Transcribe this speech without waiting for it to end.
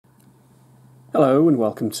Hello and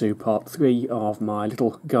welcome to part 3 of my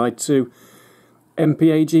little guide to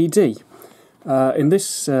MPAGD. In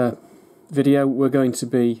this video we're going to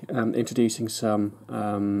be introducing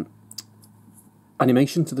some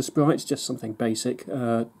animation to the sprites, just something basic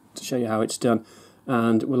to show you how it's done,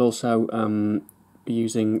 and we'll also be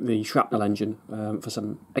using the shrapnel engine for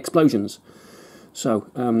some explosions. So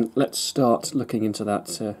let's start looking into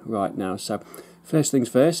that right now. So first things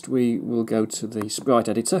first, we will go to the sprite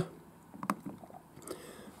editor.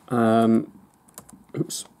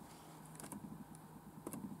 Oops.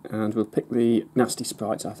 And we'll pick the nasty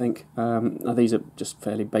sprites, I think. Now these are just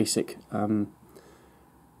fairly basic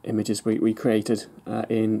images we created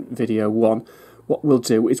in video 1. What we'll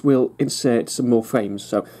do is we'll insert some more frames.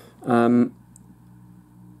 So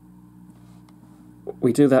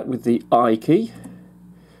we do that with the I key,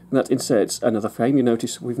 and that inserts another frame. You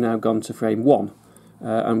notice we've now gone to frame 1,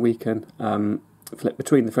 and we can flip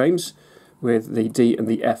between the frames with the D and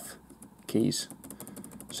the F keys.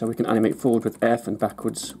 So we can animate forward with F and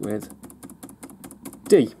backwards with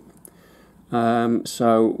D.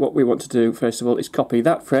 So what we want to do first of all is copy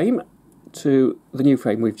that frame to the new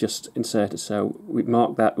frame we've just inserted. So we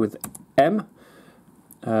mark that with M,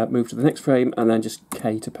 move to the next frame, and then just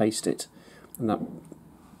K to paste it. And that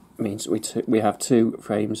means we have 2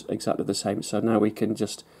 frames exactly the same. So now we can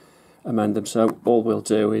just amend them. So all we'll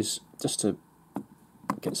do is, just to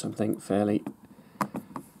get something fairly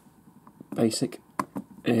basic,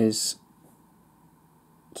 is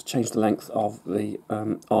to change the length of the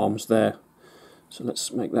arms there. So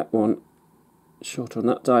let's make that one shorter on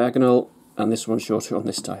that diagonal and this one shorter on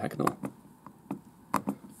this diagonal.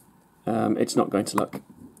 It's not going to look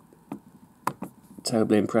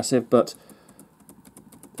terribly impressive, but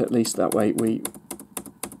at least that way we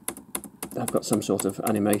have got some sort of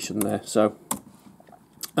animation there. So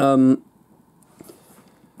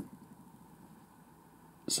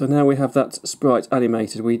so now we have that sprite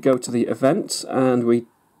animated. We go to the event and we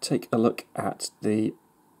take a look at the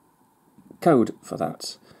code for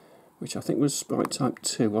that, which I think was sprite type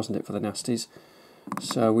 2, wasn't it, for the nasties?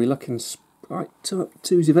 So we look in sprite type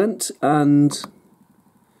 2's event, and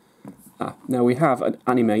now we have an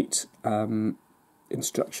animate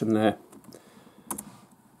instruction there.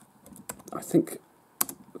 I think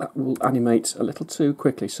that will animate a little too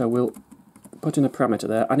quickly, so we'll put in a parameter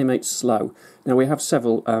there, animate slow. Now we have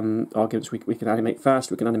several arguments. We can animate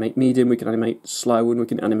fast, we can animate medium, we can animate slow, and we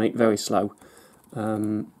can animate very slow.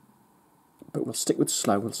 But we'll stick with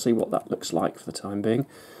slow. We'll see what that looks like for the time being.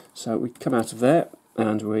 So we come out of there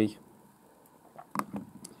and we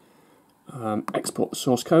export the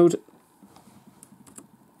source code.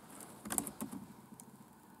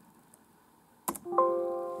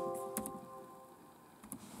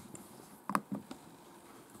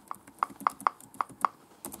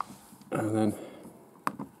 And then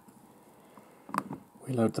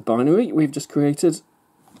we load the binary we've just created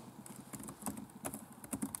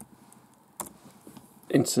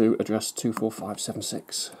into address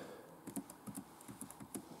 24576.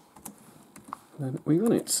 And then we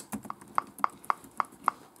run it.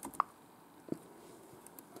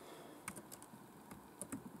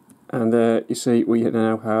 And you see we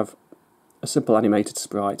now have a simple animated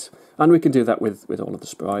sprite. And we can do that with all of the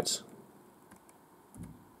sprites.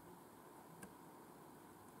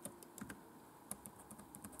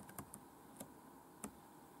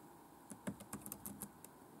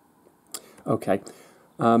 Okay,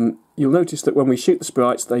 you'll notice that when we shoot the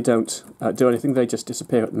sprites they don't do anything, they just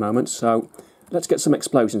disappear at the moment. So let's get some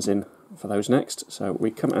explosions in for those next. So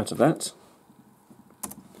we come out of that.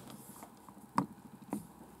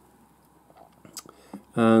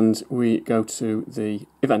 And we go to the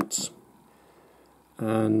events.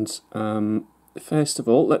 And first of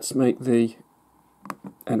all, let's make the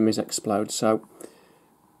enemies explode. So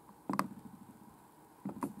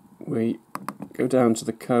we go down to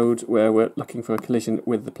the code where we're looking for a collision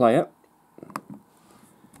with the player.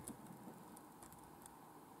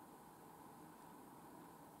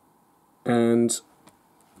 And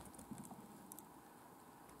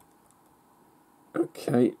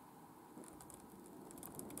okay,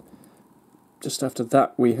 just after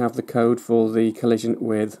that we have the code for the collision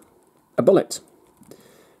with a bullet.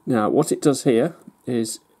 Now what it does here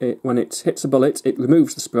is when it hits a bullet, it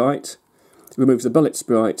removes the sprite, it removes the bullet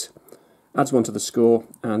sprite, adds one to the score,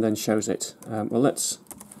 and then shows it. Well, let's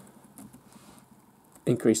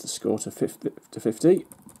increase the score to 50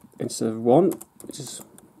 instead of 1, which is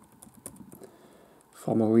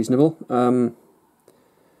far more reasonable. And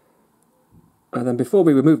then before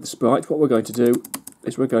we remove the sprite, what we're going to do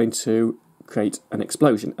is we're going to create an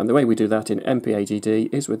explosion. And the way we do that in MPAGD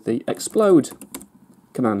is with the explode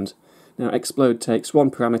command. Now explode takes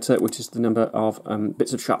one parameter, which is the number of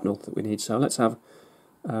bits of shrapnel that we need. So let's have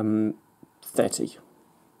 30.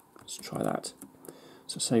 Let's try that.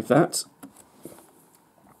 So save that.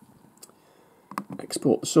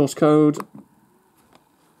 Export the source code.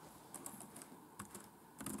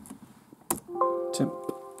 Temp.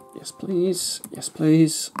 Yes, please. Yes,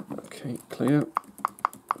 please. Okay, clear.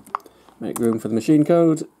 Make room for the machine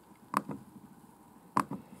code.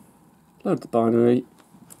 Load the binary.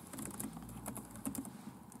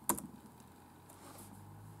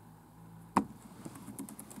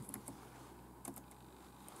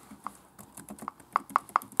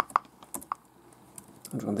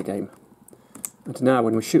 And run the game. And now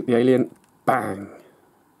when we shoot the alien, bang!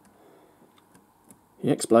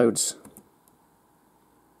 He explodes.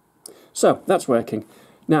 So, that's working.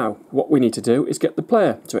 Now, what we need to do is get the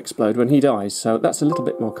player to explode when he dies, so that's a little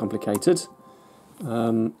bit more complicated.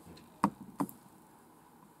 So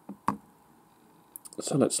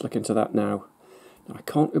let's look into that now. Now. I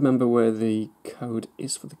can't remember where the code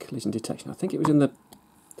is for the collision detection. I think it was in the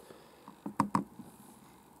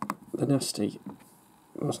nasty,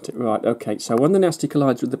 wasn't it? Right, okay, so when the nasty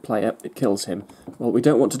collides with the player, it kills him. Well, we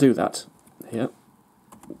don't want to do that here,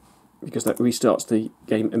 because that restarts the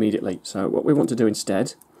game immediately. So what we want to do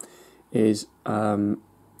instead is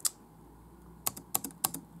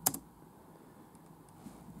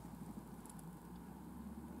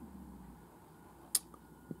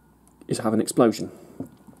have an explosion.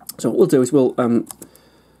 So what we'll do is we'll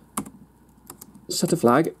set a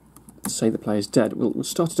flag, say the player's dead. We'll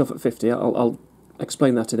start it off at 50. I'll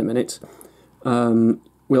explain that in a minute.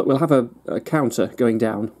 We'll have a counter going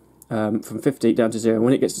down from 50 down to 0.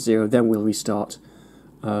 When it gets to 0, then we'll restart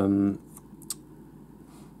the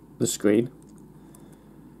screen,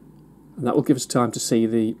 and that will give us time to see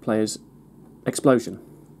the player's explosion.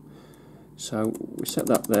 So we set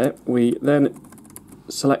that there. We then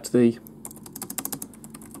select the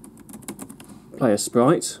player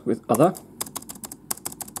sprite with other,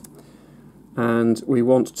 and we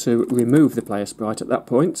want to remove the player sprite at that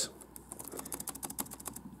point,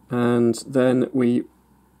 and then we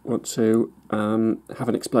want to have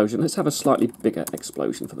an explosion. Let's have a slightly bigger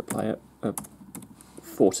explosion for the player,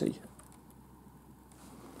 40.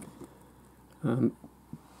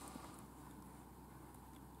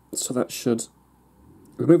 So that should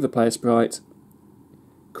remove the player sprite,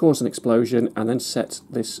 cause an explosion, and then set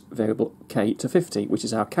this variable k to 50, which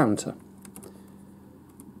is our counter.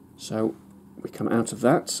 So we come out of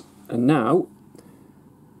that, and now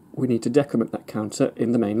we need to decrement that counter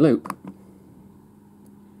in the main loop.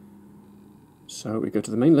 So we go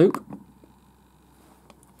to the main loop,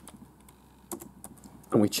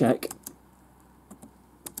 and we check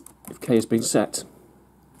if k has been set.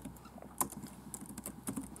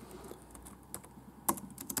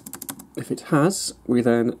 If it has, we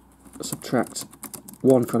then subtract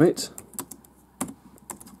 1 from it,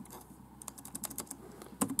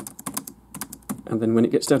 and then when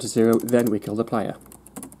it gets down to 0, then we kill the player.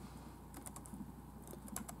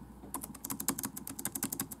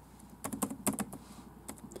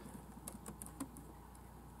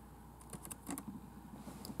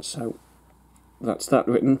 So that's that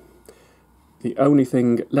written. The only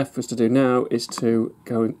thing left for us to do now is to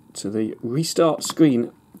go into the restart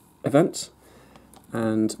screen event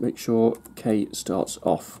and make sure k starts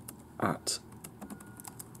off at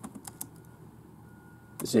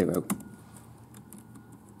 0.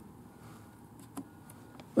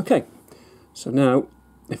 Okay, so now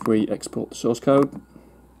if we export the source code,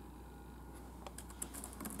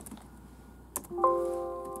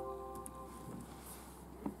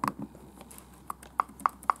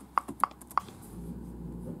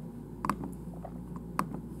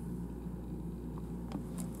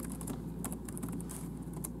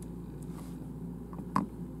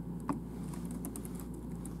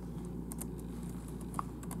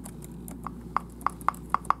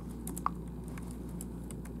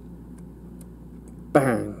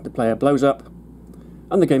 bang, the player blows up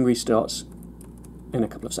and the game restarts in a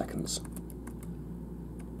couple of seconds.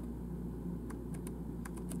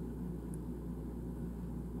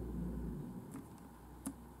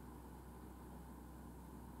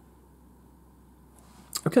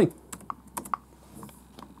 Okay,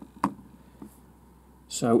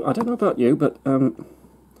 so I don't know about you, but I'm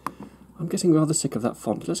getting rather sick of that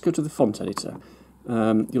font. Let's go to the font editor.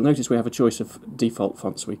 You'll notice we have a choice of default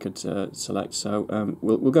fonts we could select, so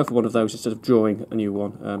we'll go for one of those instead of drawing a new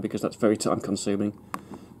one, because that's very time consuming.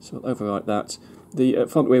 So we'll overwrite that. The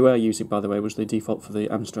font we were using, by the way, was the default for the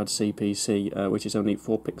Amstrad CPC, which is only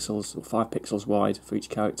 4 pixels or 5 pixels wide for each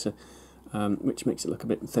character, which makes it look a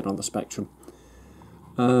bit thin on the spectrum.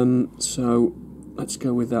 So let's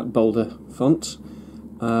go with that bolder font.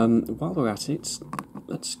 While we're at it,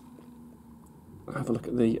 let's have a look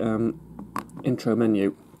at the intro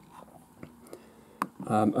menu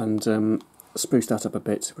and spruce that up a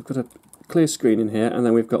bit. We've got a clear screen in here, and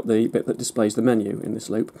then we've got the bit that displays the menu in this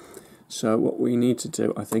loop. So what we need to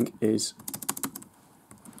do, I think, is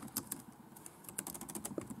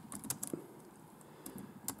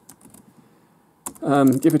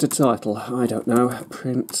give it a title. I don't know.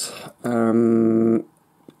 Print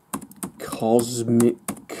Cosmic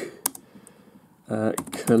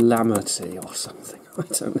Calamity or something. I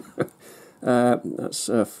don't know. That's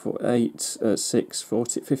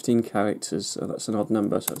 15 characters. So that's an odd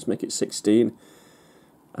number, so let's make it 16.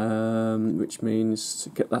 Which means to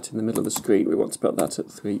get that in the middle of the screen, we want to put that at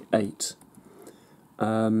 3.8.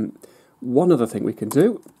 One other thing we can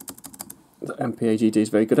do that MPAGD is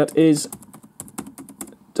very good at is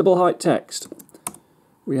double height text.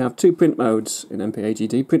 We have two print modes in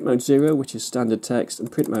MPAGD, print mode 0, which is standard text, and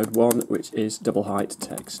print mode 1, which is double height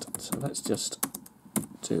text. So let's just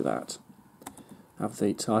do that. Have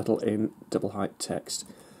the title in double height text.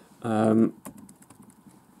 Let's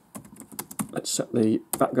set the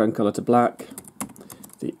background colour to black,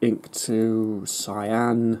 the ink to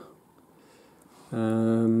cyan,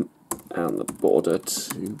 and the border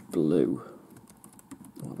to blue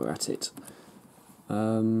while we're at it.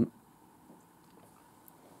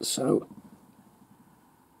 So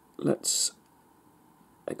let's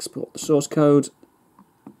export the source code.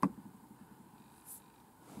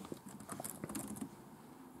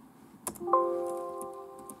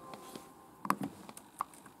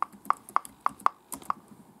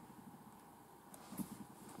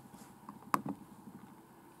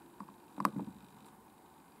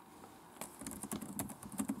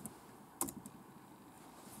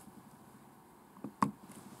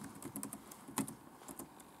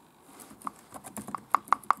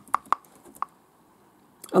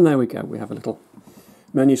 And there we go, we have a little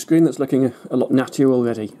menu screen that's looking a lot nattier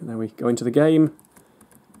already. And then we go into the game,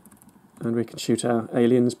 and we can shoot our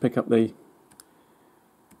aliens, pick up the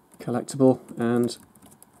collectible, and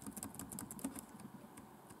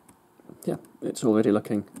yeah, it's already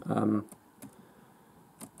looking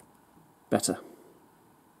better.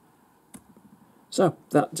 So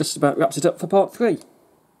that just about wraps it up for part 3.